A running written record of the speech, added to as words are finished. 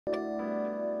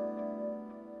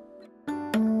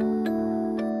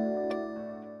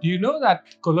Do you know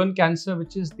that colon cancer,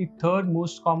 which is the third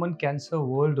most common cancer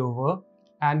world over,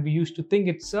 and we used to think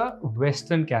it's a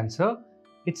Western cancer,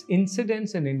 its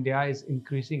incidence in India is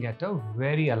increasing at a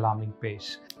very alarming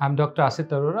pace. I'm Dr. Asit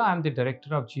Arora. I'm the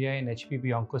Director of GI and HPB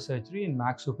Oncosurgery in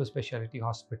Max Super Speciality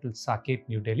Hospital, Saket,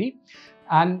 New Delhi.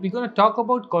 And we're going to talk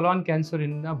about colon cancer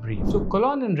in a brief. So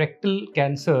colon and rectal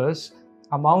cancers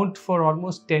amount for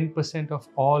almost 10% of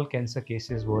all cancer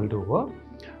cases world over.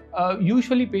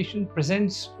 Usually patient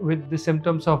presents with the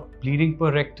symptoms of bleeding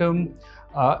per rectum,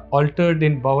 altered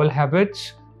in bowel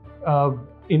habits.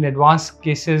 In advanced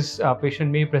cases,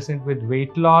 patient may present with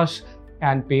weight loss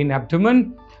and pain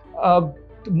abdomen. The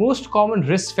most common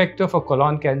risk factor for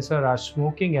colon cancer are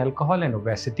smoking, alcohol and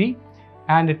obesity,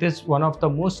 and it is one of the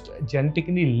most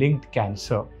genetically linked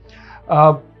cancer.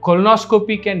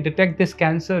 Colonoscopy can detect this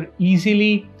cancer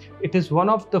easily. It is one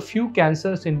of the few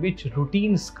cancers in which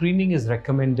routine screening is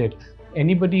recommended.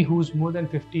 Anybody who's more than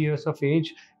 50 years of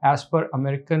age, as per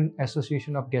American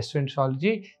Association of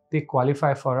Gastrointestinal, they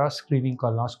qualify for a screening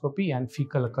colonoscopy and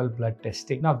fecal occult blood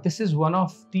testing. Now, this is one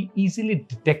of the easily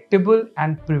detectable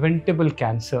and preventable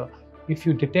cancer. If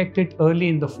you detect it early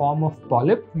in the form of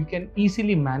polyp, you can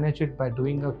easily manage it by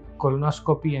doing a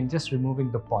colonoscopy and just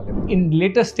removing the polyp. In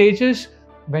later stages,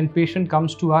 when patient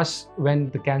comes to us, when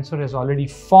the cancer has already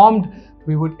formed,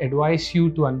 we would advise you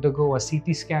to undergo a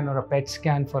CT scan or a PET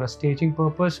scan for a staging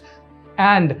purpose.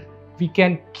 And we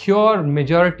can cure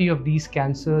majority of these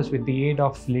cancers with the aid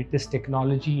of latest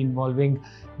technology involving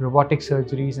robotic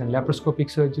surgeries and laparoscopic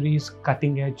surgeries,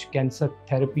 cutting-edge cancer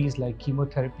therapies like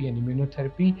chemotherapy and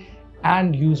immunotherapy,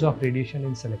 and use of radiation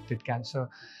in selected cancer.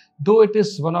 Though it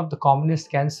is one of the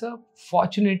commonest cancer,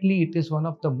 fortunately it is one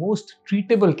of the most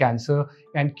treatable cancer,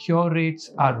 and cure rates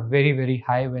are very, very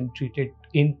high when treated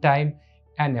in time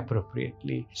and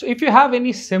appropriately. So if you have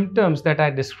any symptoms that I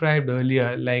described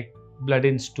earlier, like blood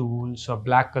in stools or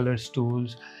black colored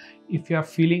stools, if you are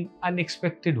feeling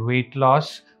unexpected weight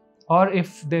loss, or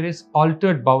if there is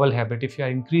altered bowel habit, if you are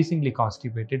increasingly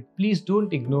constipated, please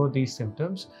don't ignore these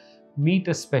symptoms. Meet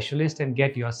a specialist and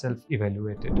get yourself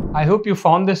evaluated. I hope you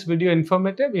found this video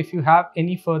informative. If you have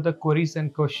any further queries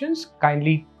and questions,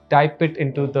 kindly type it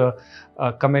into the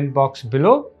comment box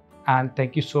below. And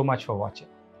thank you so much for watching.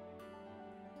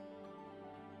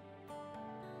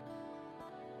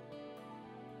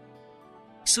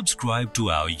 Subscribe to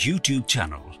our YouTube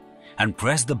channel and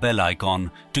press the bell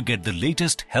icon to get the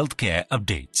latest healthcare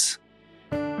updates.